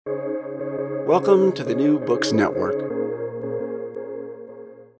Welcome to the New Books Network.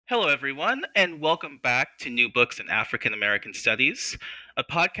 Hello, everyone, and welcome back to New Books in African American Studies, a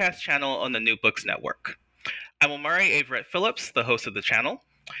podcast channel on the New Books Network. I'm Omari Averett Phillips, the host of the channel.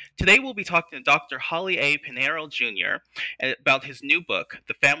 Today, we'll be talking to Dr. Holly A. Pinheiro Jr. about his new book,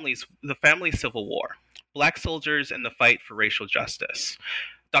 The Family Civil War: Black Soldiers and the Fight for Racial Justice.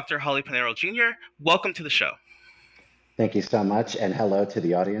 Dr. Holly Pinheiro Jr., welcome to the show. Thank you so much, and hello to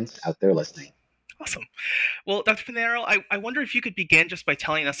the audience out there listening. Awesome. Well, Dr. Pinheiro, I wonder if you could begin just by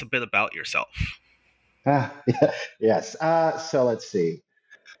telling us a bit about yourself. Yes. So let's see.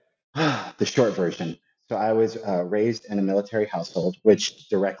 The short version. So I was raised in a military household, which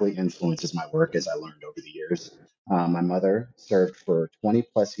directly influences my work as I learned over the years. My mother served for 20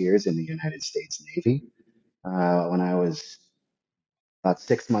 plus years in the United States Navy. When I was about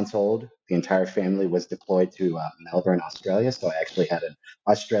 6 months old, the entire family was deployed to Melbourne, Australia. So I actually had an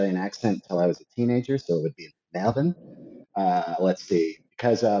Australian accent until I was a teenager. So it would be Melbourne. Let's see.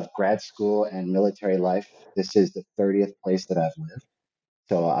 Because of grad school and military life, this is the 30th place that I've lived.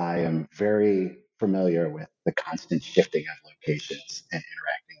 So I am very familiar with the constant shifting of locations and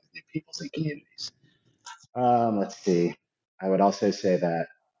interacting with new peoples and communities. Let's see. I would also say that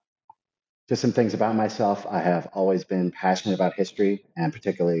just some things about myself. I have always been passionate about history and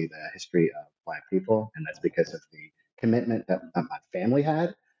particularly the history of Black people. And that's because of the commitment that my family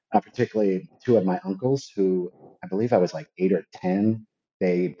had, particularly two of my uncles who I believe I was like 8 or 10.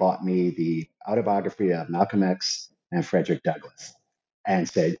 They bought me the autobiography of Malcolm X and Frederick Douglass and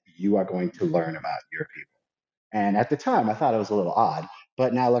said, "You are going to learn about your people." And at the time, I thought it was a little odd,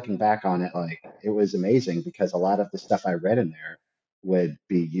 but now looking back on it, like it was amazing because a lot of the stuff I read in there would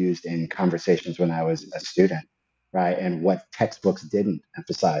be used in conversations when I was a student, right? And what textbooks didn't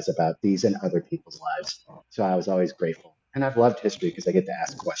emphasize about these and other people's lives. So I was always grateful. And I've loved history because I get to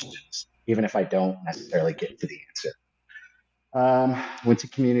ask questions, even if I don't necessarily get to the answer. Went to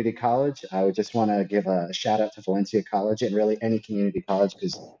community college. I would just want to give a shout out to Valencia College and really any community college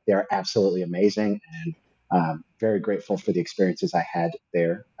because they are absolutely amazing and very grateful for the experiences I had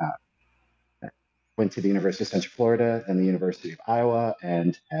there. Went to the University of Central Florida and the University of Iowa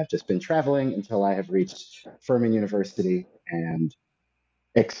and have just been traveling until I have reached Furman University and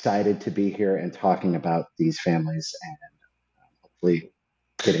excited to be here and talking about these families and hopefully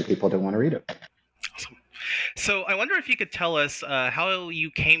getting people to want to read it. Awesome. So I wonder if you could tell us how you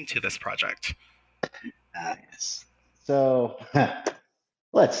came to this project. Yes. So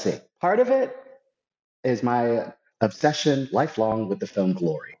let's see. Part of it is my obsession lifelong with the film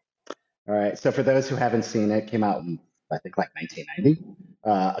Glory. All right. So for those who haven't seen it, came out in I think like 1990.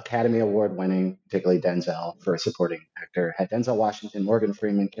 Academy Award winning, particularly Denzel for a supporting actor. Had Denzel Washington, Morgan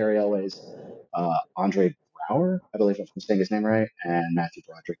Freeman, Carrie Elways, Andre Brower, I believe if I'm saying his name right, and Matthew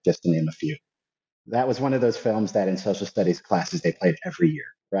Broderick, just to name a few. That was one of those films that in social studies classes they played every year,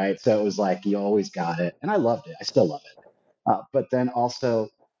 right? So it was like you always got it, and I loved it. I still love it. But then also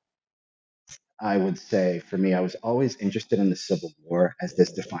I would say for me, I was always interested in the Civil War as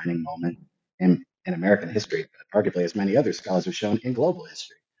this defining moment in American history, but arguably as many other scholars have shown in global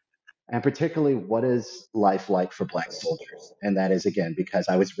history. And particularly, what is life like for Black soldiers? And that is, again, because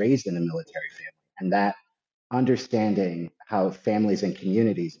I was raised in a military family, and that understanding how families and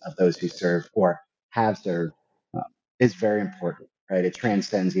communities of those who serve or have served um, is very important, right? It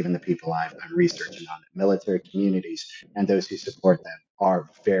transcends even the people I'm researching on. Military communities and those who support them are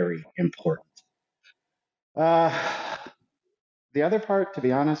very important. Uh, the other part, to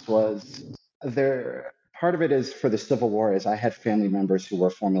be honest, was there. Part of it is for the Civil War is I had family members who were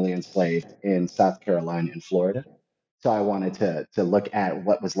formerly enslaved in South Carolina and Florida. So I wanted to look at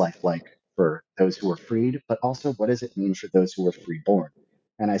what was life like for those who were freed, but also what does it mean for those who were freeborn?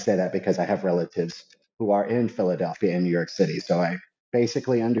 And I say that because I have relatives who are in Philadelphia and New York City. So I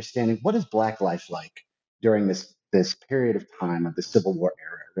basically understanding what is Black life like during this period of time of the Civil War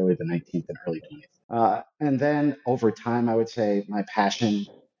era, really the 19th and early 20th. And then over time, I would say my passion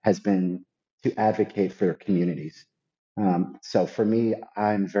has been to advocate for communities. So for me,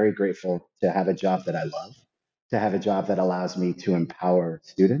 I'm very grateful to have a job that I love, to have a job that allows me to empower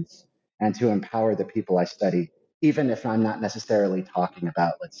students and to empower the people I study, even if I'm not necessarily talking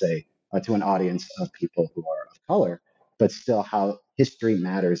about, let's say, to an audience of people who are of color, but still how history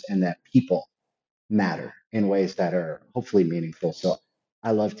matters and that people matter in ways that are hopefully meaningful. So I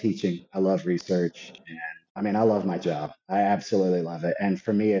love teaching, I love research, and I mean, I love my job. I absolutely love it. And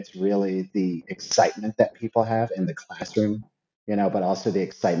for me, it's really the excitement that people have in the classroom, but also the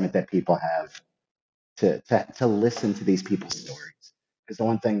excitement that people have to listen to these people's stories. Because the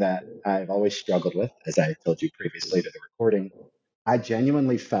one thing that I've always struggled with, as I told you previously to the recording, I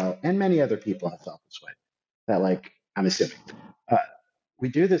genuinely felt, and many other people have felt this way, that like, I'm assuming, uh, we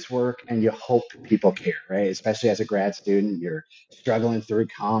do this work and you hope people care, right? Especially as a grad student, you're struggling through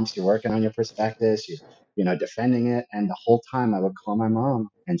comps, you're working on your prospectus, you're defending it. And the whole time I would call my mom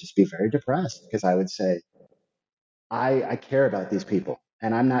and just be very depressed because I would say, I care about these people.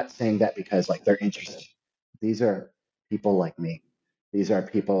 And I'm not saying that because like they're interesting. These are people like me. These are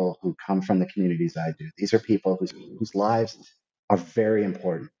people who come from the communities I do. These are people whose lives are very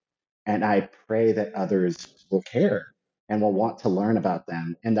important. And I pray that others will care and will want to learn about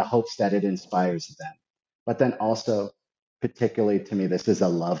them in the hopes that it inspires them. But then also, particularly to me, this is a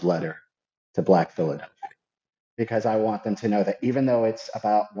love letter to Black Philadelphia because I want them to know that even though it's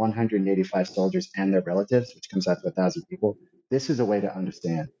about 185 soldiers and their relatives, which comes out to 1,000 people, this is a way to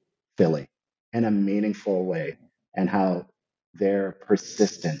understand Philly in a meaningful way and how their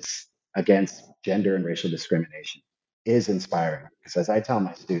persistence against gender and racial discrimination is inspiring. Because as I tell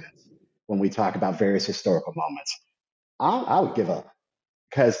my students, when we talk about various historical moments, I would give up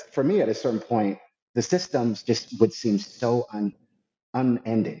because for me, at a certain point, the systems just would seem so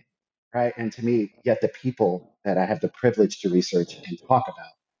unending, right? And to me, yet the people that I have the privilege to research and talk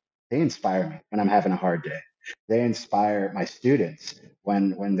about, they inspire me when I'm having a hard day. They inspire my students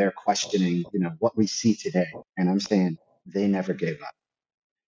when they're questioning, what we see today. And I'm saying they never gave up.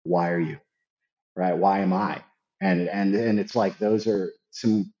 Why are you? Right? Why am I? And it's like those are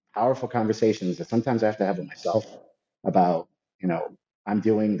some powerful conversations that sometimes I have to have with myself about, you know, I'm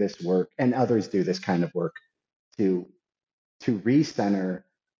doing this work and others do this kind of work to to recenter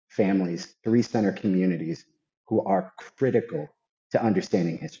families, to recenter communities who are critical to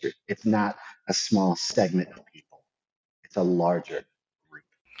understanding history. It's not a small segment of people, it's a larger group.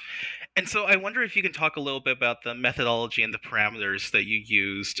 And so I wonder if you can talk a little bit about the methodology and the parameters that you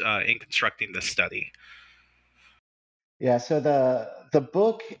used in constructing this study. Yeah, so the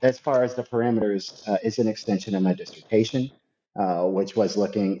book, as far as the parameters, is an extension of my dissertation, which was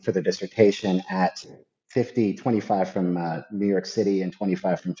looking for the dissertation at 50, 25 from New York City and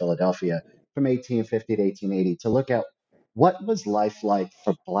 25 from Philadelphia, from 1850 to 1880, to look at what was life like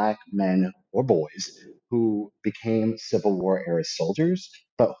for Black men or boys who became Civil War era soldiers,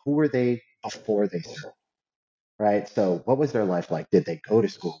 but who were they before they served? Right? So, what was their life like? Did they go to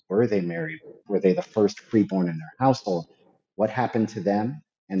school? Were they married? Were they the first freeborn in their household? What happened to them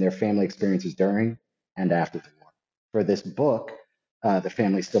and their family experiences during and after the war? For this book, The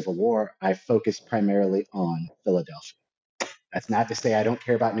Family Civil War, I focused primarily on Philadelphia. That's not to say I don't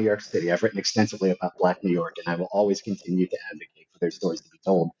care about New York City. I've written extensively about Black New York, and I will always continue to advocate for their stories to be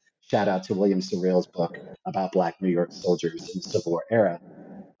told. Shout out to William Surreal's book about Black New York soldiers in the Civil War era.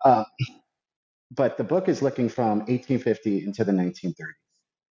 Uh, but the book is looking from 1850 into the 1930s.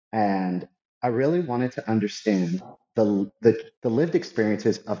 And I really wanted to understand the lived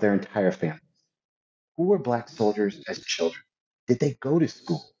experiences of their entire family. Who were Black soldiers as children? Did they go to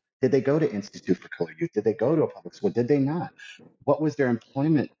school? Did they go to Institute for Colored Youth? Did they go to a public school? Did they not? What was their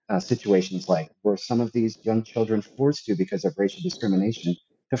employment situations like? Were some of these young children forced to, because of racial discrimination,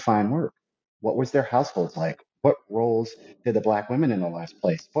 to find work? What was their households like? What roles did the Black women in their lives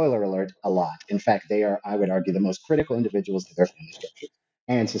play? Spoiler alert, a lot. In fact, they are, I would argue, the most critical individuals to their family structures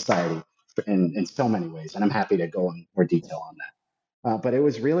and society in so many ways. And I'm happy to go in more detail on that. But it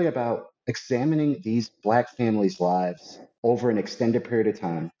was really about examining these Black families' lives over an extended period of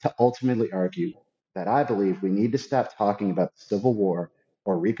time to ultimately argue that I believe we need to stop talking about the Civil War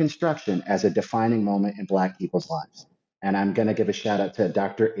or Reconstruction as a defining moment in Black people's lives. And I'm going to give a shout out to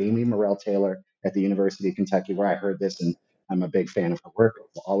Dr. Amy Morrell Taylor at the University of Kentucky, where I heard this, and I'm a big fan of her work.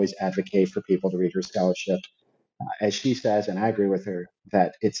 Will always advocate for people to read her scholarship, as she says, and I agree with her,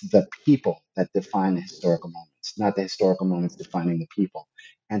 that it's the people that define the historical moments, not the historical moments defining the people,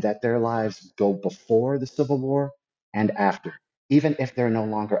 and that their lives go before the Civil War and after. Even if they're no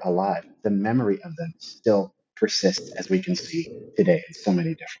longer alive, the memory of them still persists, as we can see today in so many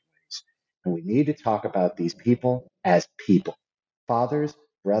different ways. And we need to talk about these people as people: fathers,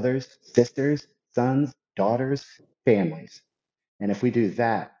 brothers, sisters, sons, daughters, families. And if we do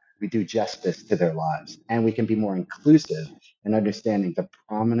that, we do justice to their lives. And we can be more inclusive in understanding the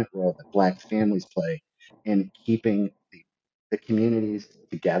prominent role that Black families play in keeping the communities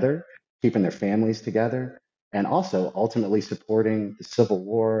together, keeping their families together, and also ultimately supporting the Civil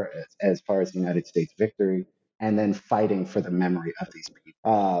War as far as the United States victory, and then fighting for the memory of these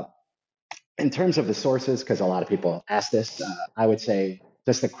people. In terms of the sources, because a lot of people ask this, I would say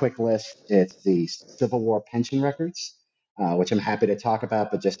just a quick list. It's the Civil War pension records, which I'm happy to talk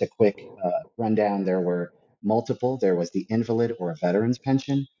about, but just a quick rundown. There were multiple. There was the invalid or a veteran's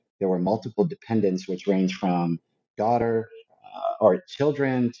pension. There were multiple dependents, which range from daughter, or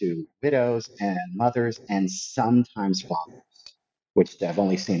children to widows and mothers and sometimes fathers, which I've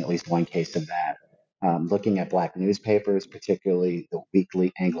only seen at least one case of that. Looking at Black newspapers, particularly the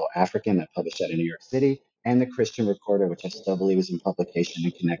Weekly Anglo African that published out in New York City, and the Christian Recorder, which I still believe is in publication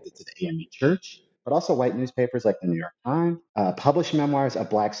and connected to the AME Church, but also white newspapers like the New York Times, published memoirs of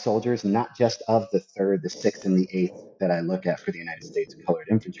Black soldiers, not just of the 3rd, the 6th, and the 8th that I look at for the United States Colored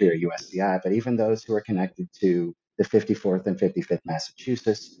Infantry or USCI, but even those who are connected to the 54th and 55th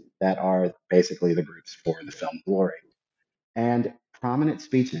Massachusetts that are basically the groups for the film Glory. And prominent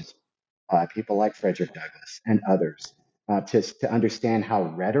speeches by people like Frederick Douglass and others to understand how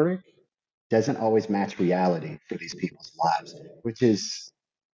rhetoric doesn't always match reality for these people's lives, which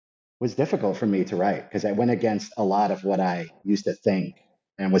was difficult for me to write because I went against a lot of what I used to think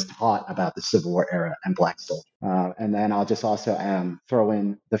and was taught about the Civil War era and Black soldiers. And then I'll just also throw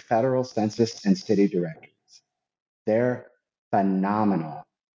in the federal census and city directories. They're phenomenal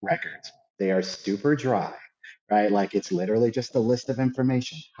records. They are super dry, right? Like it's literally just a list of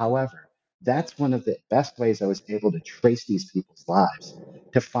information. However, that's one of the best ways I was able to trace these people's lives,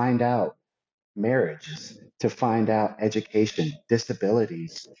 to find out marriages, to find out education,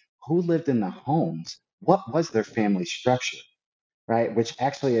 disabilities, who lived in the homes, what was their family structure, right? Which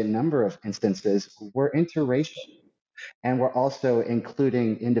actually, a number of instances were interracial. And we're also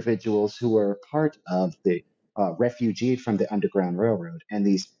including individuals who were part of the refugee from the Underground Railroad. And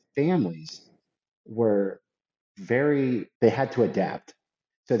these families were they had to adapt.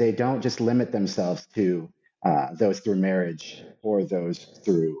 So they don't just limit themselves to those through marriage or those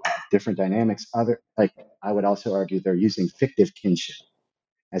through different dynamics. Like I would also argue they're using fictive kinship.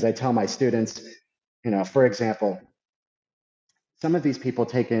 As I tell my students, for example, some of these people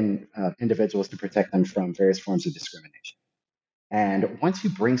take in individuals to protect them from various forms of discrimination. And once you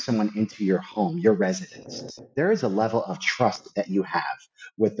bring someone into your home, your residence, there is a level of trust that you have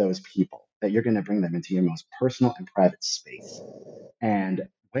with those people that you're going to bring them into your most personal and private space. And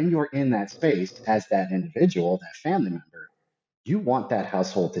when you're in that space as that individual, that family member, you want that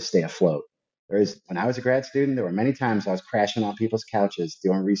household to stay afloat. When I was a grad student, there were many times I was crashing on people's couches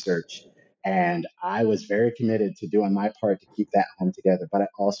doing research, and I was very committed to doing my part to keep that home together. But I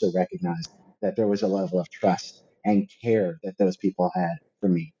also recognized that there was a level of trust and care that those people had for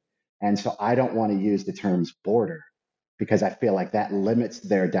me. And so I don't want to use the terms border because I feel like that limits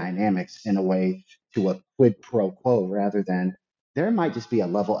their dynamics in a way to a quid pro quo rather than there might just be a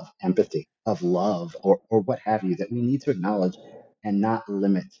level of empathy, of love, or what have you, that we need to acknowledge and not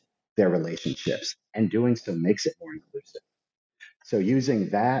limit their relationships. And doing so makes it more inclusive. So using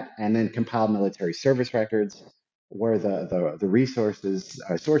that and then compiled military service records were the resources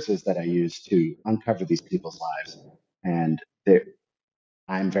or sources that I used to uncover these people's lives. And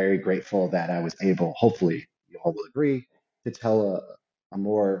I'm very grateful that I was able, hopefully you all will agree, to tell a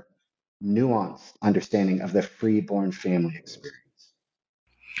more nuanced understanding of the freeborn family experience.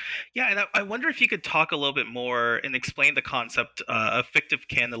 Yeah, and I wonder if you could talk a little bit more and explain the concept of fictive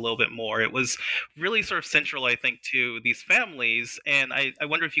kin a little bit more. It was really sort of central, I think, to these families, and I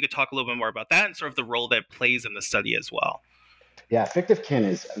wonder if you could talk a little bit more about that and sort of the role that it plays in the study as well. Yeah, fictive kin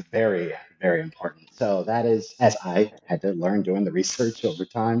is very, very important. So that is, as I had to learn doing the research over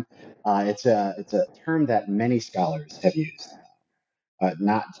time, it's a term that many scholars have used.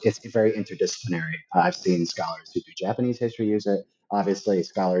 Not It's very interdisciplinary. I've seen scholars who do Japanese history use it. Obviously,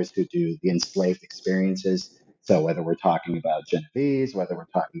 scholars who do the enslaved experiences. So whether we're talking about Genovese, whether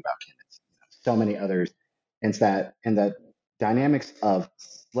we're talking about Kenneth, so many others, and the dynamics of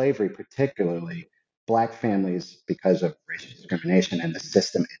slavery, particularly Black families, because of racial discrimination and the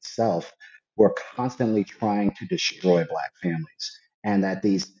system itself, were constantly trying to destroy Black families, and that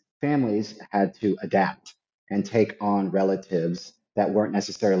these families had to adapt and take on relatives that weren't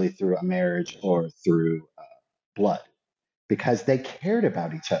necessarily through a marriage or through blood because they cared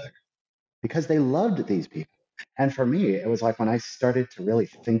about each other, because they loved these people. And for me, it was like when I started to really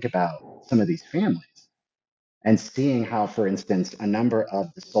think about some of these families and seeing how, for instance, a number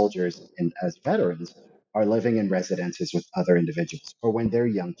of the soldiers as veterans are living in residences with other individuals, or when they're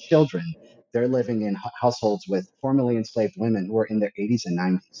young children, they're living in households with formerly enslaved women who are in their 80s and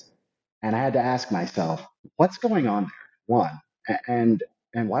 90s. And I had to ask myself, what's going on there? One, and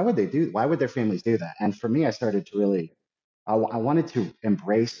why would why would their families do that? And for me, I started to really, I wanted to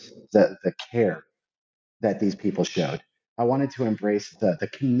embrace the care that these people showed. I wanted to embrace the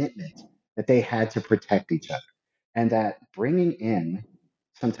commitment that they had to protect each other. And that bringing in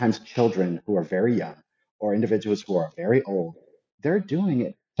sometimes children who are very young or individuals who are very old, they're doing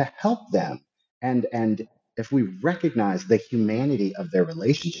it to help them. And if we recognize the humanity of their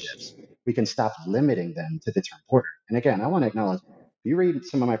relationships, we can stop limiting them to the term border. And again, I want to acknowledge, if you read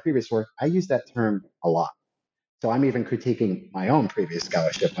some of my previous work, I use that term a lot. So I'm even critiquing my own previous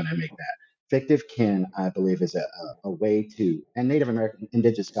scholarship when I make that. Fictive kin, I believe, is a way to, and Native American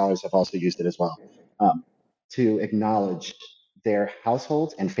indigenous scholars have also used it as well, um, to acknowledge their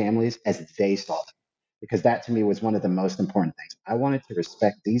households and families as they saw them. Because that to me was one of the most important things. I wanted to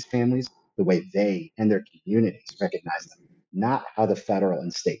respect these families the way they and their communities recognize them, not how the federal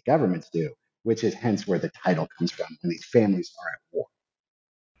and state governments do, which is hence where the title comes from when these families are at war.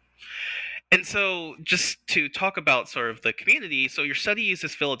 And so, just to talk about sort of the community, so your study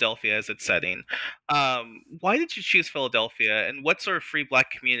uses Philadelphia as its setting. Why did you choose Philadelphia, and what sort of free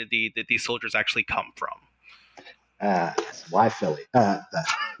Black community did these soldiers actually come from? Why Philly?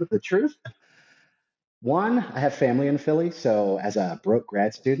 The truth, one, I have family in Philly, so as a broke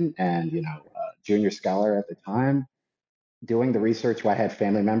grad student and junior scholar at the time, doing the research where I had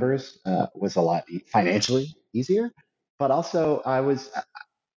family members was a lot financially easier. But also,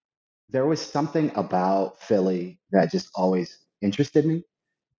 there was something about Philly that just always interested me.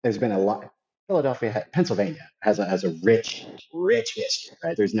 There's been a lot. Pennsylvania has a rich history,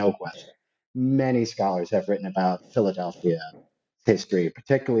 right? There's no question. Many scholars have written about Philadelphia history,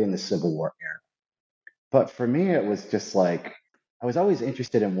 particularly in the Civil War era. But for me, it was just like I was always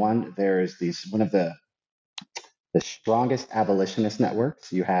interested in one. There's these one of the strongest abolitionist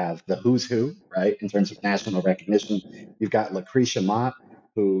networks. You have the who's who, right, in terms of national recognition. You've got Lucretia Mott,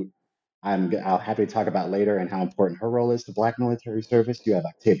 who I'll happy to talk about later and how important her role is to Black military service. You have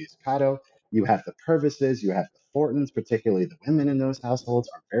Octavius Cotto. You have the Purvises. You have the Fortons, particularly the women in those households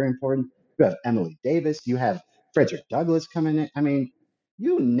are very important. You have Emily Davis. You have Frederick Douglass coming in. I mean,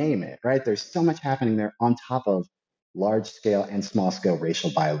 you name it, right? There's so much happening there on top of large scale and small scale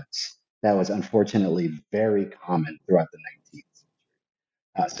racial violence that was unfortunately very common throughout the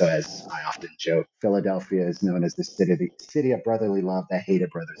 19th. So, as I often joke, Philadelphia is known as the city of brotherly love that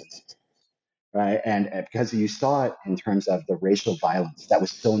hated brothers and sisters, right? And because you saw it in terms of the racial violence that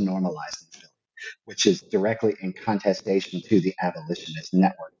was so normalized in Philly, which is directly in contestation to the abolitionist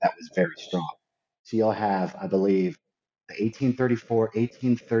network that was very strong. So you'll have, I believe, the 1834,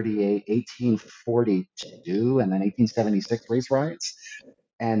 1838, 1842, and then 1876 race riots,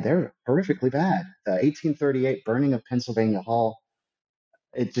 and they're horrifically bad. The 1838 burning of Pennsylvania Hall,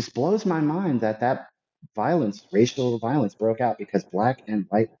 it just blows my mind that violence, racial violence, broke out because black and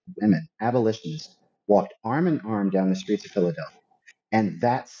white women, abolitionists, walked arm in arm down the streets of Philadelphia. And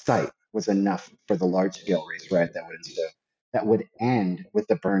that sight was enough for the large scale race riot that would ensue. That would end with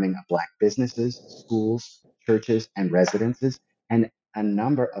the burning of black businesses, schools, churches, and residences. And a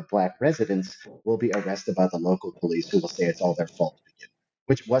number of black residents will be arrested by the local police who will say it's all their fault to begin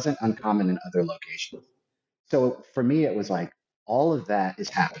with, which wasn't uncommon in other locations. So for me, it was like all of that is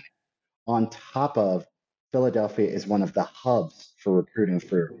happening on top of Philadelphia is one of the hubs for recruiting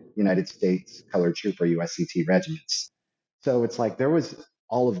for United States Colored Trooper USCT regiments. So it's like there was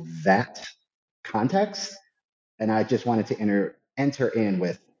all of that context, and I just wanted to enter in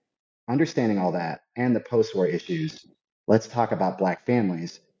with understanding all that and the post-war issues. Let's talk about Black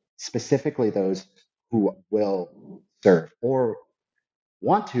families, specifically those who will serve or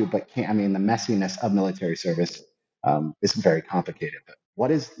want to but can't. I mean, the messiness of military service is very complicated. But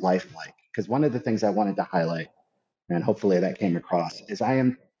what is life like? Because one of the things I wanted to highlight, and hopefully that came across, is I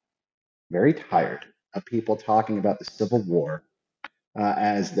am very tired of people talking about the Civil War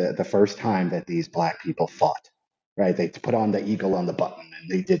as the first time that these Black people fought, right? They put on the eagle on the button and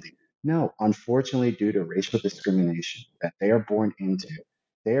they did the. No, unfortunately, due to racial discrimination that they are born into,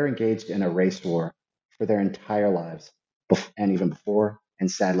 they are engaged in a race war for their entire lives, and even before, and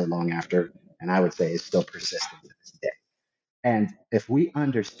sadly long after, and I would say is still persistent to this day. And if we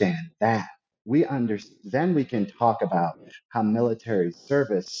understand that, then we can talk about how military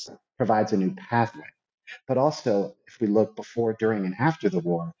service provides a new pathway, but also, if we look before, during, and after the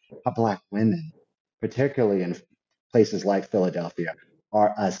war, how Black women, particularly in places like Philadelphia,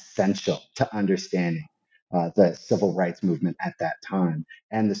 are essential to understanding the civil rights movement at that time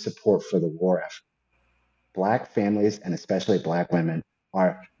and the support for the war effort. Black families, and especially Black women,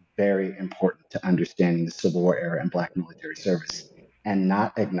 are very important to understanding the Civil War era and Black military service. And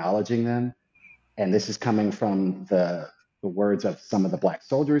not acknowledging them, and this is coming from the words of some of the Black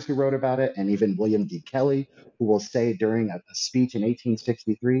soldiers who wrote about it, and even William D. Kelly, who will say during a speech in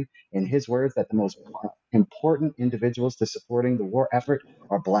 1863, in his words, that the most important individuals to supporting the war effort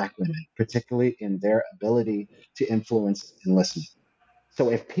are Black women, particularly in their ability to influence enlistment.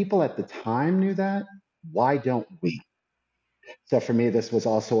 So if people at the time knew that, why don't we? So for me, this was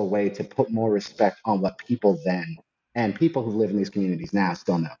also a way to put more respect on what people then and people who live in these communities now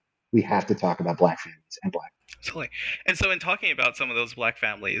still know. we have to talk about Black families and Black. Totally. And so, in talking about some of those Black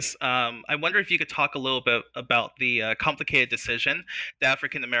families, I wonder if you could talk a little bit about the complicated decision the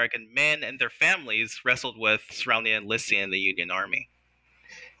African American men and their families wrestled with surrounding enlisting in the Union Army.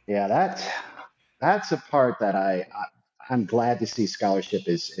 Yeah, that's a part that I'm glad to see scholarship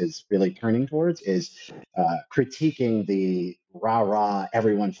is really turning towards is critiquing the rah rah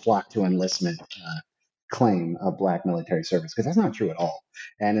everyone flock to enlistment claim of Black military service, because that's not true at all.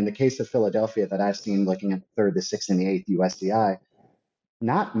 And in the case of Philadelphia that I've seen looking at the third, the sixth, and the eighth USDI,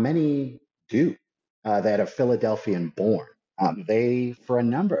 not many do that are Philadelphian born. They, for a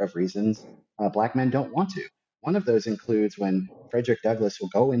number of reasons, Black men don't want to. One of those includes when Frederick Douglass will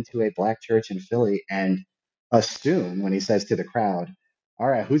go into a Black church in Philly and assume, when he says to the crowd, all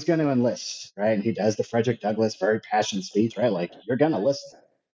right, who's going to enlist? Right. And he does the Frederick Douglass very passionate speech, right? Like, you're going to listen.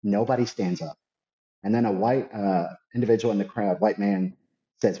 Nobody stands up. And then a white individual in the crowd, white man,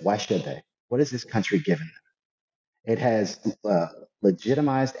 says, why should they? What has this country given them? It has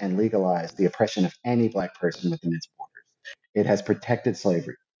legitimized and legalized the oppression of any Black person within its borders. It has protected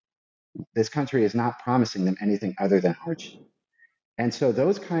slavery. This country is not promising them anything other than hardship. And so,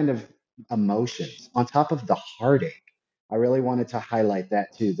 those kind of emotions, on top of the heartache, I really wanted to highlight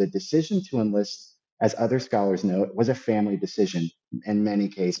that too. The decision to enlist, as other scholars note, was a family decision in many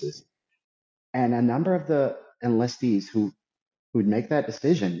cases. And a number of the enlistees who'd make that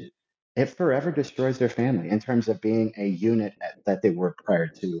decision, it forever destroys their family in terms of being a unit that they were prior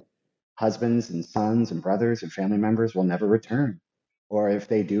to. Husbands and sons and brothers and family members will never return. Or if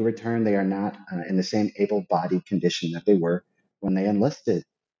they do return, they are not in the same able bodied condition that they were when they enlisted.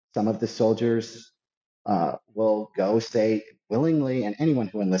 Some of the soldiers will go, say, willingly, and anyone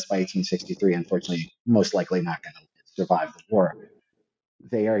who enlists by 1863, unfortunately, most likely not going to survive the war.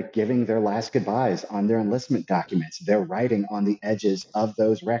 They are giving their last goodbyes on their enlistment documents. They're writing on the edges of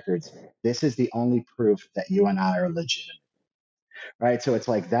those records, this is the only proof that you and I are legitimate. Right. So it's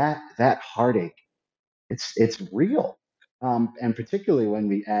like that heartache, it's real. And particularly when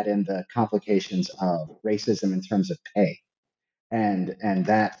we add in the complications of racism in terms of pay and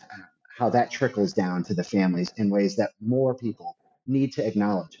that how that trickles down to the families in ways that more people need to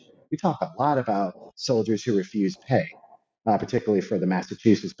acknowledge. We talk a lot about soldiers who refuse pay, particularly for the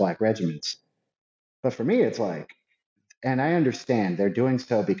Massachusetts Black regiments. But for me, it's like, and I understand they're doing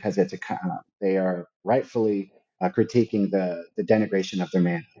so because they are rightfully critiquing the denigration of their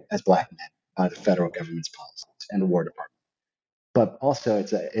manhood as Black men, the federal government's policies and the War Department. But also,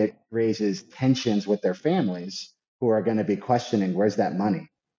 it raises tensions with their families who are going to be questioning, where's that money?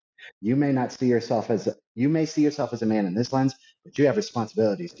 You may see yourself as a man in this lens, but you have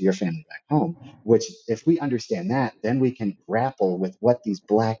responsibilities to your family back home. Which, if we understand that, then we can grapple with what these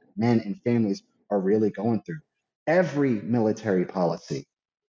Black men and families are really going through. Every military policy,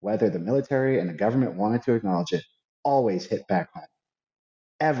 whether the military and the government wanted to acknowledge it, always hit back home.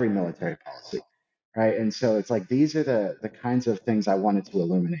 Every military policy, right? And so it's like these are the kinds of things I wanted to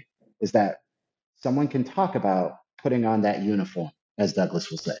illuminate. Is that someone can talk about putting on that uniform, as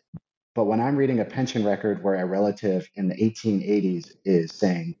Douglas will say. But when I'm reading a pension record where a relative in the 1880s is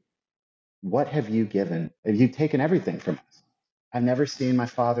saying, what have you given? Have you taken everything from us? I've never seen my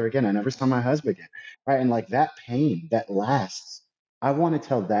father again. I never saw my husband again. Right. And like that pain that lasts, I want to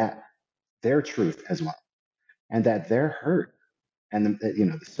tell that their truth as well. And that they're hurt. And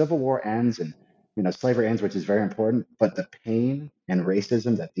the Civil War ends and slavery ends, which is very important. But the pain and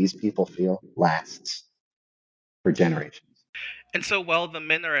racism that these people feel lasts for generations. And so, while the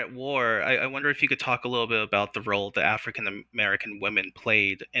men are at war, I wonder if you could talk a little bit about the role the African American women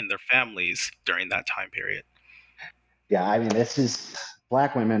played in their families during that time period. Yeah, I mean, this is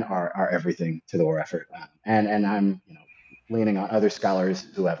Black women are everything to the war effort, and I'm leaning on other scholars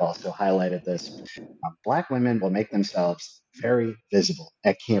who have also highlighted this. Black women will make themselves very visible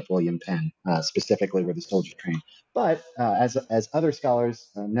at Camp William Penn, specifically where the soldiers trained. But as other scholars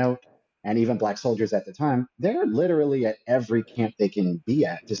note, and even Black soldiers at the time, they're literally at every camp they can be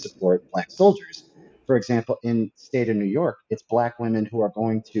at to support Black soldiers. For example, in state of New York, it's Black women who are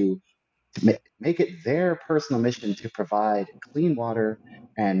going to make it their personal mission to provide clean water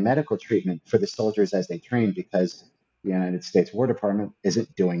and medical treatment for the soldiers as they train because the United States War Department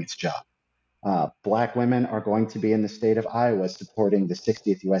isn't doing its job. Black women are going to be in the state of Iowa supporting the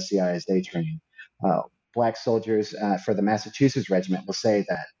 60th USCI as they train. Uh, Black soldiers for the Massachusetts Regiment will say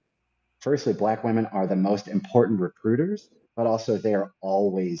that, firstly, Black women are the most important recruiters, but also they are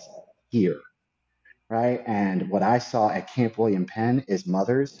always here, right? And what I saw at Camp William Penn is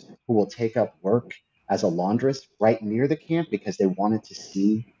mothers who will take up work as a laundress right near the camp because they wanted to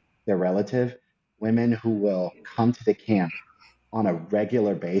see their relative, women who will come to the camp on a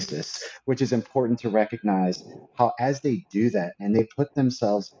regular basis, which is important to recognize how, as they do that, and they put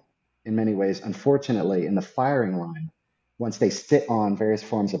themselves in many ways, unfortunately, in the firing line once they sit on various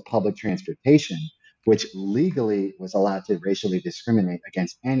forms of public transportation, which legally was allowed to racially discriminate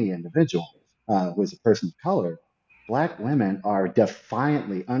against any individual who is a person of color. Black women are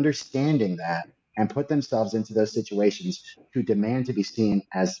defiantly understanding that and put themselves into those situations to demand to be seen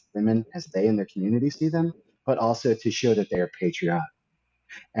as women as they in their community see them, but also to show that they are patriotic.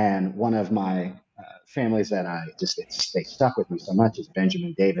 And one of my families that they stuck with me so much is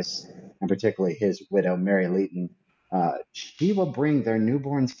Benjamin Davis, and particularly his widow, Mary Leighton. She will bring their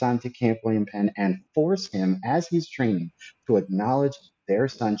newborn son to Camp William Penn and force him, as he's training, to acknowledge their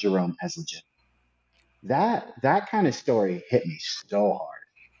son Jerome as legit. That kind of story hit me so hard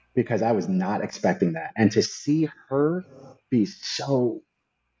because I was not expecting that, and to see her be so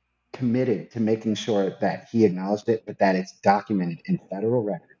committed to making sure that he acknowledged it, but that it's documented in federal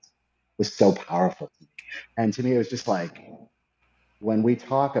records was so powerful to me. And to me, it was just like when we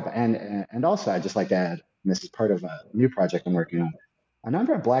talk about, and also I just like to add, and this is part of a new project I'm working on. A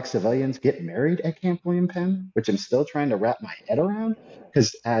number of Black civilians get married at Camp William Penn, which I'm still trying to wrap my head around.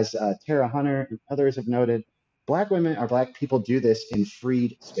 Because as Tara Hunter and others have noted, Black women or Black people do this in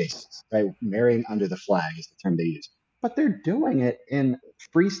freed spaces, right? Marrying under the flag is the term they use. But they're doing it in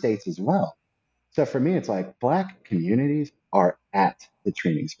free states as well. So for me, it's like Black communities are at the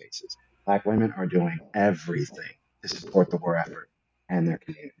training spaces. Black women are doing everything to support the war effort and their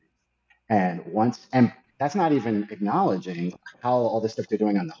community. And that's not even acknowledging how all this stuff they're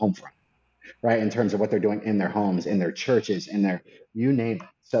doing on the home front, right? In terms of what they're doing in their homes, in their churches, in their, you name it.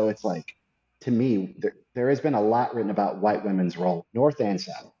 So it's like, to me, there has been a lot written about white women's role, North and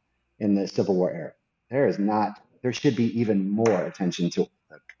South, in the Civil War era. There should be even more attention to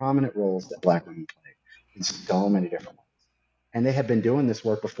the prominent roles that Black women play in so many different ways. And they have been doing this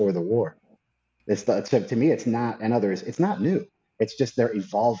work before the war. So to me, it's not, and others, it's not new. It's just they're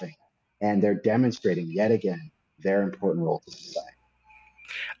evolving and they're demonstrating yet again their important role to society.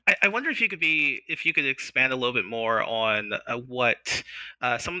 I wonder if you could expand a little bit more on what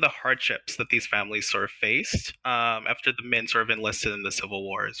some of the hardships that these families sort of faced after the men sort of enlisted in the Civil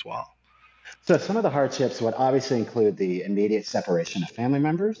War as well. So some of the hardships would obviously include the immediate separation of family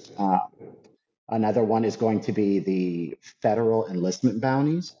members. Another one is going to be the federal enlistment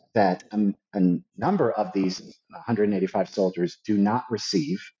bounties that a number of these 185 soldiers do not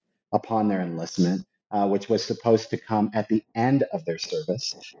receive upon their enlistment, which was supposed to come at the end of their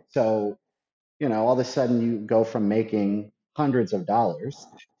service. So, all of a sudden you go from making hundreds of dollars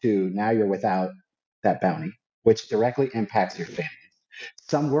to now you're without that bounty, which directly impacts your family.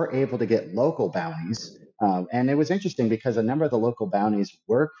 Some were able to get local bounties. And it was interesting because a number of the local bounties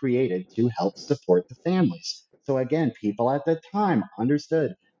were created to help support the families. So, again, people at the time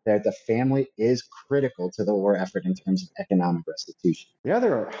understood that the family is critical to the war effort in terms of economic restitution. The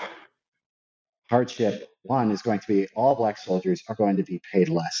other hardship, one, is going to be all Black soldiers are going to be paid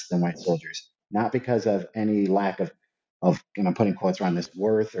less than white soldiers, not because of any lack of putting quotes around this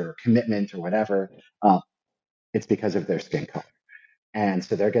worth or commitment or whatever. It's because of their skin color. And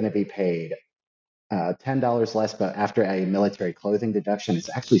so they're going to be paid $10 less, but after a military clothing deduction,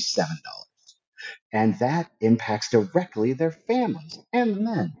 it's actually $7. And that impacts directly their families and the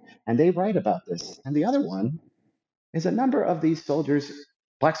men. And they write about this. And the other one is a number of these soldiers,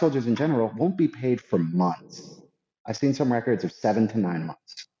 Black soldiers in general, won't be paid for months. I've seen some records of 7 to 9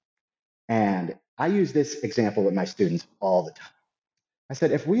 months. And I use this example with my students all the time. I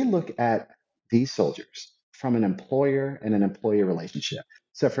said, if we look at these soldiers from an employer and an employee relationship,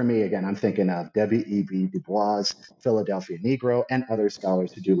 so for me, again, I'm thinking of W.E.B. Du Bois, Philadelphia Negro, and other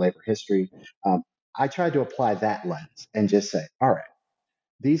scholars who do labor history. I tried to apply that lens and just say, all right,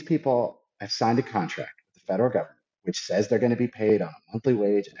 these people have signed a contract with the federal government, which says they're going to be paid on a monthly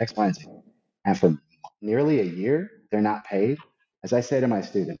wage, X, Y, and Z. And for nearly a year, they're not paid. As I say to my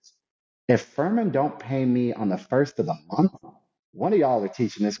students, if Furman don't pay me on the first of the month, one of y'all are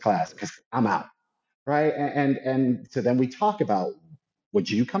teaching this class because I'm out, right? And so then we talk about, would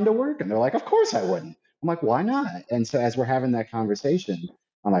you come to work? And they're like, of course I wouldn't. I'm like, why not? And so as we're having that conversation,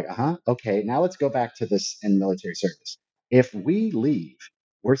 I'm like, okay, now let's go back to this in military service. If we leave,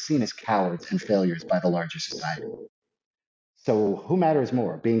 we're seen as cowards and failures by the larger society. So who matters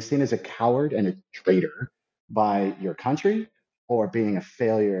more, being seen as a coward and a traitor by your country, or being a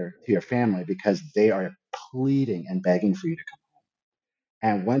failure to your family because they are pleading and begging for you to come?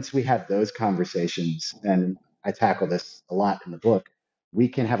 And once we have those conversations, and I tackle this a lot in the book, we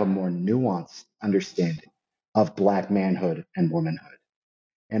can have a more nuanced understanding of Black manhood and womanhood.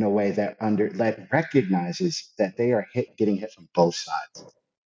 in a way that recognizes that they are getting hit from both sides.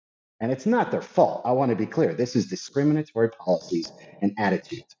 And it's not their fault. I want to be clear. This is discriminatory policies and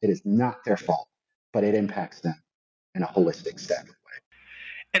attitudes. It is not their fault, but it impacts them in a holistic step.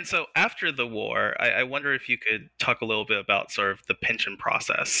 And so after the war, I wonder if you could talk a little bit about sort of the pension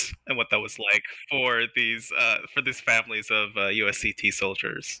process and what that was like for these families of USCT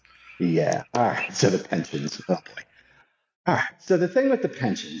soldiers. Yeah. All right. So the pensions. Oh boy. All right. So the thing with the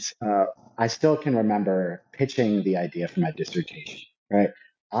pensions, I still can remember pitching the idea for my dissertation, right?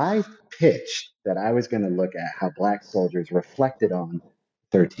 I pitched that I was going to look at how Black soldiers reflected on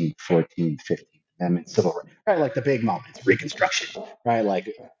 13th, 14th, 15th Amendment, civil rights, right? Like the big moments, Reconstruction, right?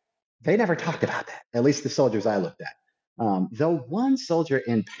 Like they never talked about that, at least the soldiers I looked at. Though one soldier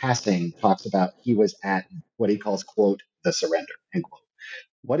in passing talks about he was at what he calls, quote, the surrender, end quote.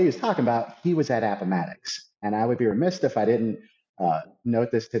 What he was talking about, he was at Appomattox. And I would be remiss if I didn't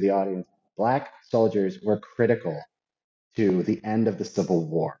note this to the audience. Black soldiers were critical to the end of the Civil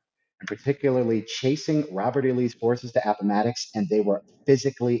War, and particularly chasing Robert E. Lee's forces to Appomattox, and they were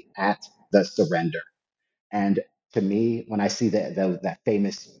physically at the surrender. And to me, when I see that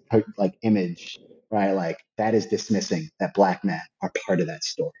famous like image, right, like that is dismissing that Black men are part of that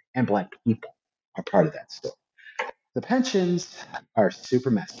story, and Black people are part of that story. The pensions are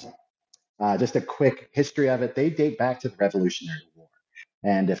super messy. Just a quick history of it. They date back to the Revolutionary War.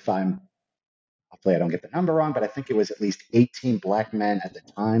 And if I'm, hopefully I don't get the number wrong, but I think it was at least 18 Black men at the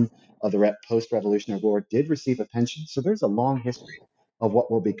time of the post Revolutionary War did receive a pension. So there's a long history of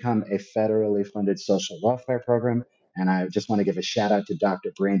what will become a federally funded social welfare program. And I just want to give a shout out to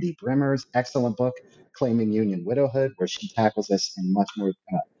Dr. Brandy Brimmer's excellent book, Claiming Union Widowhood, where she tackles this in much more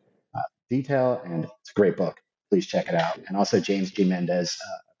detail. And it's a great book. Please check it out. And also James G. Mendez,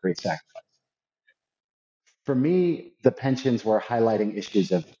 Great Sacrifice. For me, the pensions were highlighting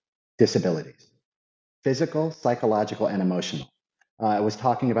issues of disabilities, physical, psychological, and emotional. It was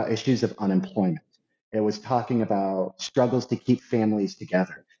talking about issues of unemployment. It was talking about struggles to keep families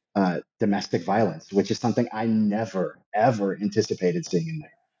together, domestic violence, which is something I never, ever anticipated seeing in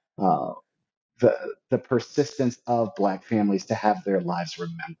there. The persistence of Black families to have their lives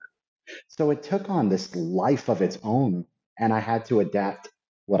remembered. So it took on this life of its own, and I had to adapt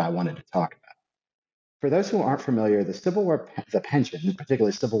what I wanted to talk about. For those who aren't familiar, the Civil War, the pension,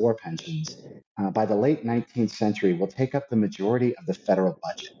 particularly Civil War pensions, by the late 19th century will take up the majority of the federal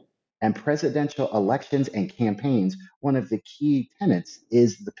budget. And presidential elections and campaigns, one of the key tenets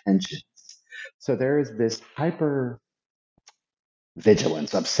is the pensions. So there is this hyper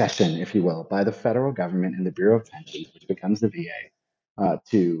vigilance, obsession, if you will, by the federal government and the Bureau of Pensions, which becomes the VA,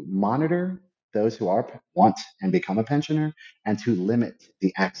 to monitor those who want and become a pensioner and to limit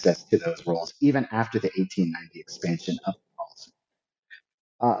the access to those roles, even after the 1890 expansion of the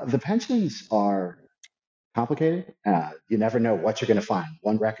policy. The pensions are complicated. You never know what you're going to find.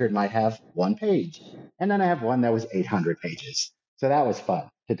 One record might have one page, and then I have one that was 800 pages. So that was fun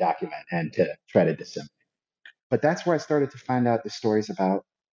to document and to try to disseminate. But that's where I started to find out the stories about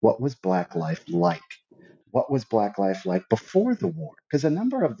what was Black life like. What was Black life like before the war? Because a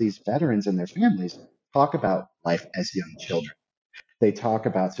number of these veterans and their families talk about life as young children. They talk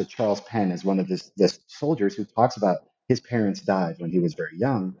about, so Charles Penn is one of this soldiers who talks about his parents died when he was very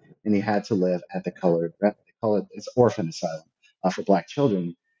young, and he had to live at the they call it it's orphan asylum for Black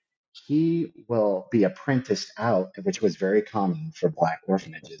children. He will be apprenticed out, which was very common for Black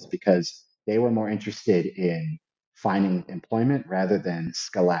orphanages because they were more interested in finding employment rather than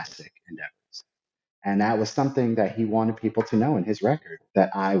scholastic endeavors. And that was something that he wanted people to know in his record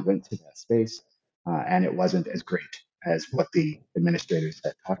that I went to that space and it wasn't as great as what the administrators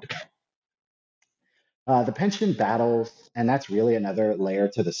had talked about. The pension battles, and that's really another layer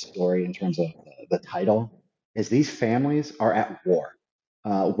to the story in terms of the title, is these families are at war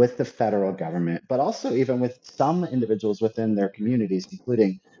with the federal government, but also even with some individuals within their communities,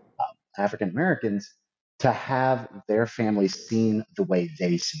 including African Americans, to have their families seen the way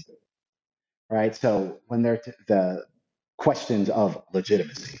they see them, right? So when the questions of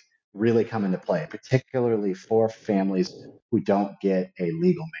legitimacy really come into play, particularly for families who don't get a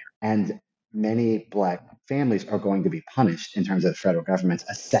legal marriage. And many Black families are going to be punished in terms of the federal government's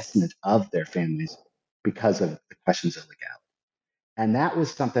assessment of their families because of the questions of legality. And that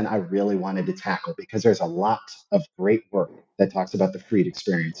was something I really wanted to tackle because there's a lot of great work that talks about the freed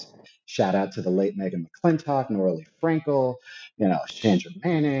experience. Shout out to the late Megan McClintock, Nora Lee Frankel, Chandra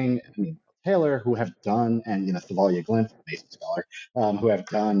Manning, Taylor, who have done, and Thavalia Glymph, Mason scholar, who have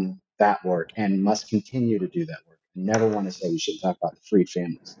done that work and must continue to do that work. I never want to say we shouldn't talk about the freed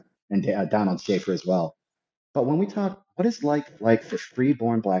families and Donald Schaefer as well. But when we talk, what is like for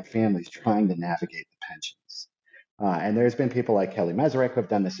freeborn Black families trying to navigate the pensions? And there's been people like Kelly Mesrick who have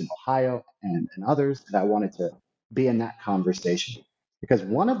done this in Ohio and others that I wanted to be in that conversation. Because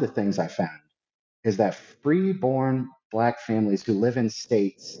one of the things I found is that freeborn Black families who live in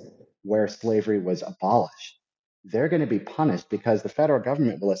states where slavery was abolished, they're going to be punished because the federal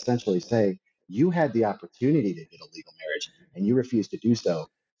government will essentially say, you had the opportunity to get a legal marriage and you refused to do so.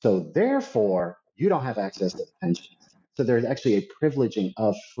 So therefore, you don't have access to the pension. So there's actually a privileging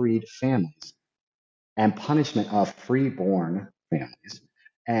of freed families and punishment of freeborn families.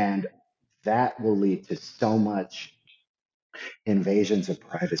 And that will lead to so much invasions of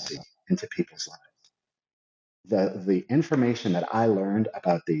privacy into people's lives. The information that I learned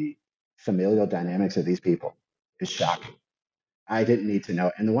about the familial dynamics of these people is shocking. I didn't need to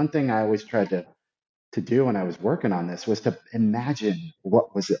know. And the one thing I always tried to do when I was working on this was to imagine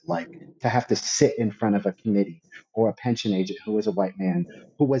what was it like to have to sit in front of a committee or a pension agent who was a white man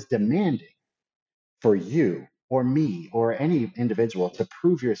who was demanding for you or me or any individual to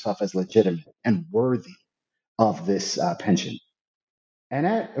prove yourself as legitimate and worthy of this pension. And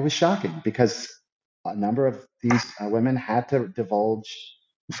it was shocking because a number of these women had to divulge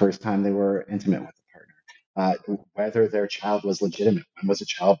the first time they were intimate with a partner, whether their child was legitimate, when was a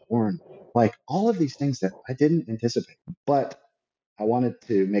child born, like all of these things that I didn't anticipate. But I wanted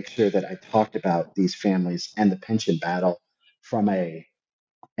to make sure that I talked about these families and the pension battle from a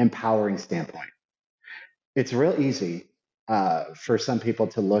empowering standpoint. It's real easy for some people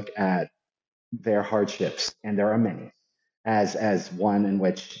to look at their hardships, and there are many, as one in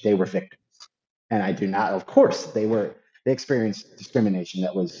which they were victims. And I do not, of course, they experienced discrimination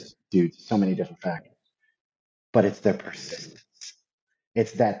that was due to so many different factors, but it's their persistence.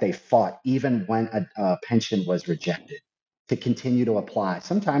 It's that they fought even when a pension was rejected to continue to apply,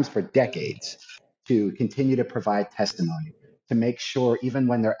 sometimes for decades, to continue to provide testimony, to make sure, even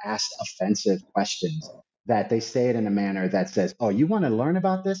when they're asked offensive questions, that they say it in a manner that says, oh, you want to learn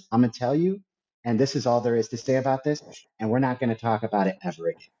about this? I'm going to tell you. And this is all there is to say about this. And we're not going to talk about it ever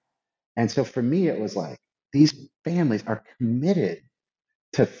again. And so for me, it was like these families are committed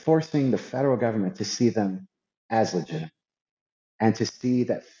to forcing the federal government to see them as legitimate and to see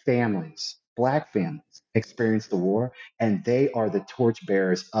that families, Black families, experience the war and they are the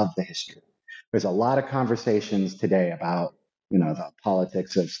torchbearers of the history. There's a lot of conversations today about, the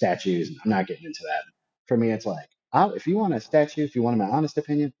politics of statues, and I'm not getting into that. For me, it's like, if you want a statue, if you want my honest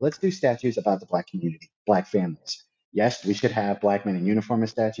opinion, let's do statues about the Black community, Black families. Yes, we should have Black men in uniform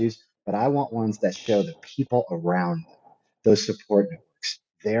as statues, but I want ones that show the people around them, those support networks.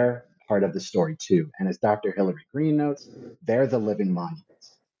 They're part of the story too. And as Dr. Hillary Green notes, they're the living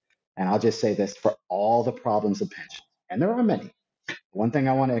monuments. And I'll just say this for all the problems of pensions, and there are many. One thing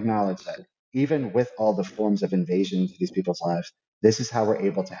I want to acknowledge that even with all the forms of invasion to these people's lives, this is how we're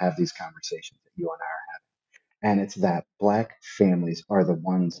able to have these conversations that you and I are having. And it's that Black families are the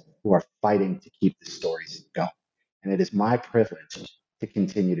ones who are fighting to keep the stories going. And it is my privilege to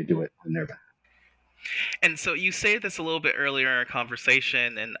continue to do it on their behalf. And so you say this a little bit earlier in our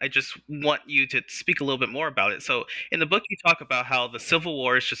conversation, and I just want you to speak a little bit more about it. So in the book, you talk about how the Civil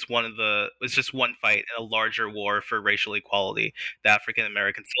War is just one fight in a larger war for racial equality that African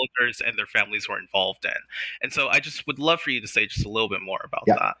American soldiers and their families were involved in. And so I just would love for you to say just a little bit more about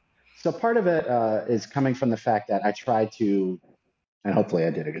Yeah. that. So part of it is coming from the fact that I tried to, and hopefully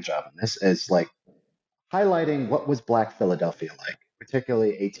I did a good job on this, is like highlighting what was Black Philadelphia like,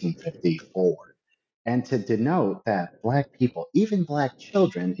 particularly 1850 forward, and to denote that Black people, even Black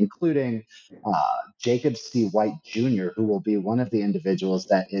children, including Jacob C. White Jr., who will be one of the individuals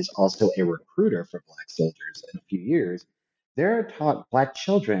that is also a recruiter for Black soldiers in a few years, they're taught Black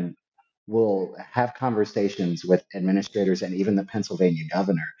children will have conversations with administrators and even the Pennsylvania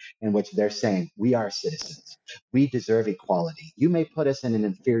governor in which they're saying, we are citizens. We deserve equality. You may put us in an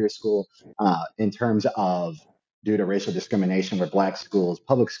inferior school in terms of due to racial discrimination where Black schools,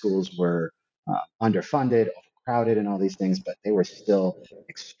 public schools were underfunded, overcrowded, and all these things, but they were still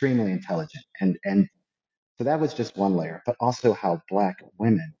extremely intelligent. And so that was just one layer, but also how Black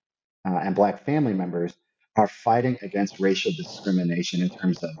women and Black family members are fighting against racial discrimination in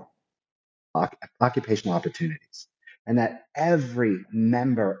terms of occupational opportunities, and that every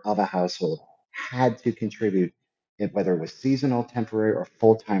member of a household had to contribute, whether it was seasonal, temporary, or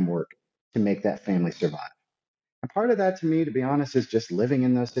full time work, to make that family survive. And part of that, to me, to be honest, is just living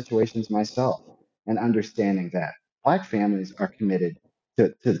in those situations myself and understanding that Black families are committed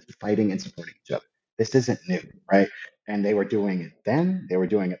to fighting and supporting each other. This isn't new, right? And they were doing it then, they were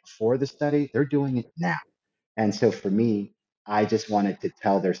doing it before the study, they're doing it now. And so for me, I just wanted to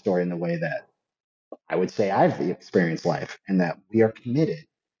tell their story in the way that I would say I've experienced life, and that we are committed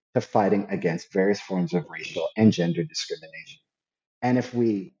to fighting against various forms of racial and gender discrimination. And if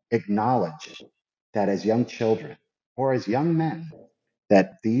we acknowledge that as young children or as young men,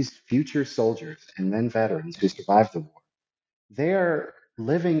 that these future soldiers and then veterans who survived the war, they are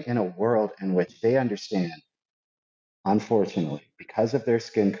living in a world in which they understand, unfortunately, because of their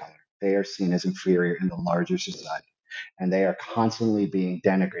skin color, they are seen as inferior in the larger society and they are constantly being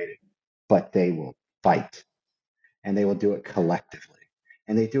denigrated, but they will fight and they will do it collectively.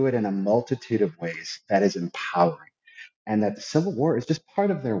 And they do it in a multitude of ways that is empowering. And that the Civil War is just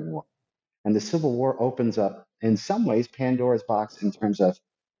part of their war. And the Civil War opens up, in some ways, Pandora's box in terms of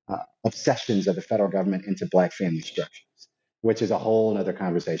obsessions of the federal government into Black family structures, which is a whole other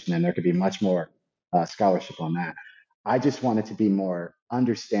conversation. And there could be much more scholarship on that. I just wanted to be more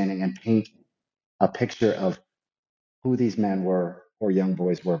understanding and paint a picture of who these men were or young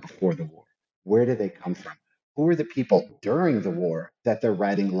boys were before the war. Where did they come from? Who were the people during the war that they're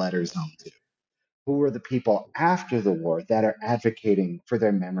writing letters home to? Who are the people after the war that are advocating for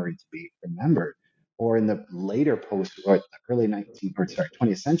their memory to be remembered? Or in the later post or the early 19th or sorry,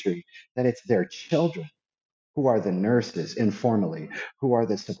 20th century, that it's their children who are the nurses informally, who are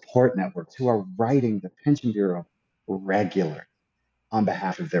the support networks, who are writing the pension bureau regular on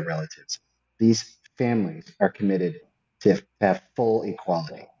behalf of their relatives. These families are committed to have full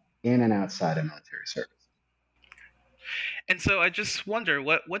equality in and outside of military service. And so I just wonder,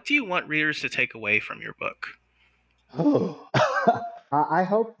 what do you want readers to take away from your book? Oh, I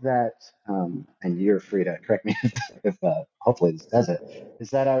hope that, and you're free to correct me if hopefully this does it, is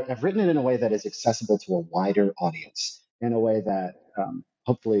that I've written it in a way that is accessible to a wider audience, in a way that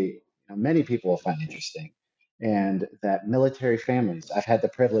hopefully many people will find interesting, and that military families, I've had the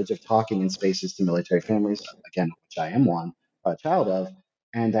privilege of talking in spaces to military families, again, which I am one, a child of,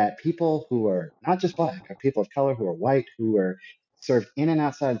 and that people who are not just Black, are people of color who are white, who are served in and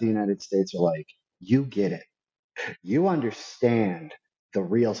outside the United States are like, you get it, you understand the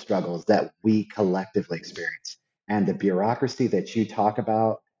real struggles that we collectively experience and the bureaucracy that you talk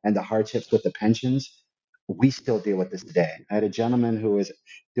about and the hardships with the pensions. We still deal with this today. I had a gentleman who was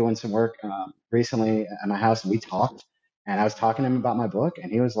doing some work recently at my house, and we talked. And I was talking to him about my book,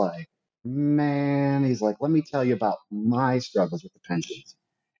 and he was like, "Man," he's like, "let me tell you about my struggles with the pensions."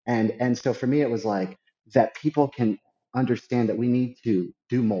 And so for me, it was like that people can understand that we need to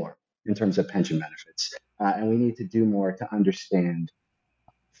do more in terms of pension benefits, and we need to do more to understand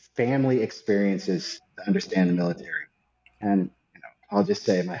family experiences, to understand the military. And I'll just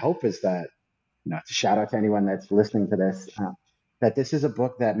say, my hope is that to shout out to anyone that's listening to this, that this is a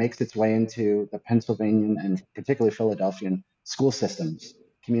book that makes its way into the Pennsylvanian and particularly Philadelphian school systems,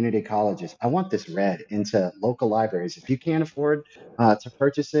 community colleges. I want this read into local libraries. If you can't afford to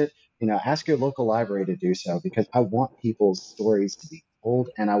purchase it, ask your local library to do so, because I want people's stories to be told,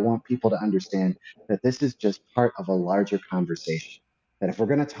 and I want people to understand that this is just part of a larger conversation. That if we're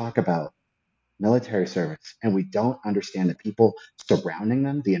going to talk about military service and we don't understand the people surrounding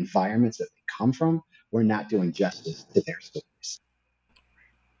them, the environments that they come from, we're not doing justice to their stories.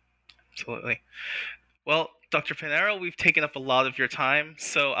 Absolutely. Well, Dr. Pinheiro, we've taken up a lot of your time,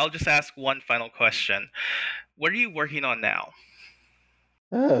 so I'll just ask one final question. What are you working on now?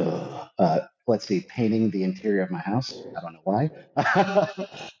 Oh, let's see, painting the interior of my house. I don't know why.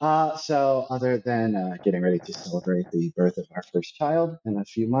 So, other than getting ready to celebrate the birth of our first child in a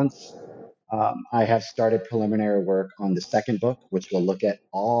few months, I have started preliminary work on the second book, which will look at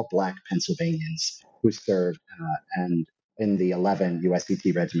all Black Pennsylvanians who served and in the 11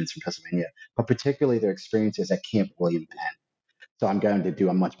 USCT regiments from Pennsylvania, but particularly their experiences at Camp William Penn. So I'm going to do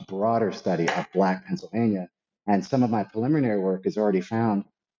a much broader study of Black Pennsylvania. And some of my preliminary work has already found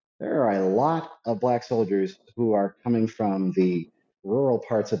there are a lot of Black soldiers who are coming from the rural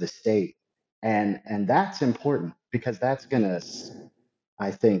parts of the state. And that's important because that's going to,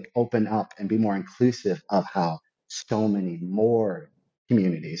 I think, open up and be more inclusive of how so many more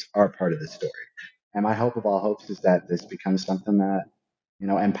communities are part of the story. And my hope of all hopes is that this becomes something that,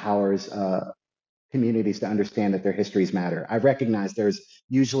 empowers communities to understand that their histories matter. I recognize there's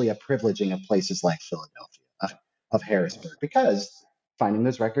usually a privileging of places like Philadelphia, of Harrisburg, because finding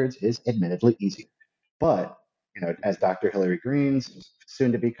those records is admittedly easier. But as Dr. Hillary Green's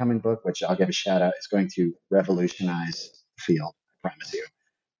soon to be coming book, which I'll give a shout out, is going to revolutionize the field, I promise you.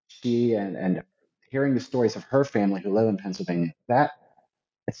 She and hearing the stories of her family who live in Pennsylvania, that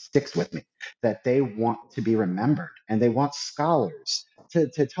it sticks with me, that they want to be remembered and they want scholars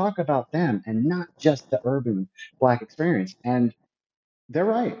to talk about them and not just the urban Black experience. And they're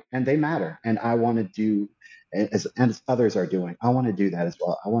right and they matter. And I want to do, as others are doing, I want to do that as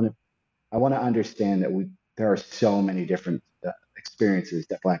well. I want to I want to understand that there are so many different experiences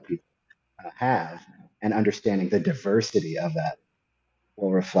that Black people have, and understanding the diversity of that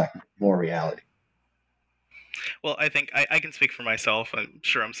will reflect more reality. Well, I think I can speak for myself. I'm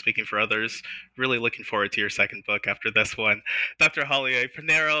sure I'm speaking for others. Really looking forward to your second book after this one. Dr. Holly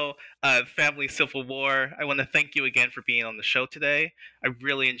Pinheiro, Family Civil War, I want to thank you again for being on the show today. I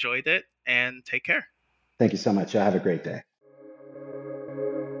really enjoyed it, and take care. Thank you so much. Have a great day.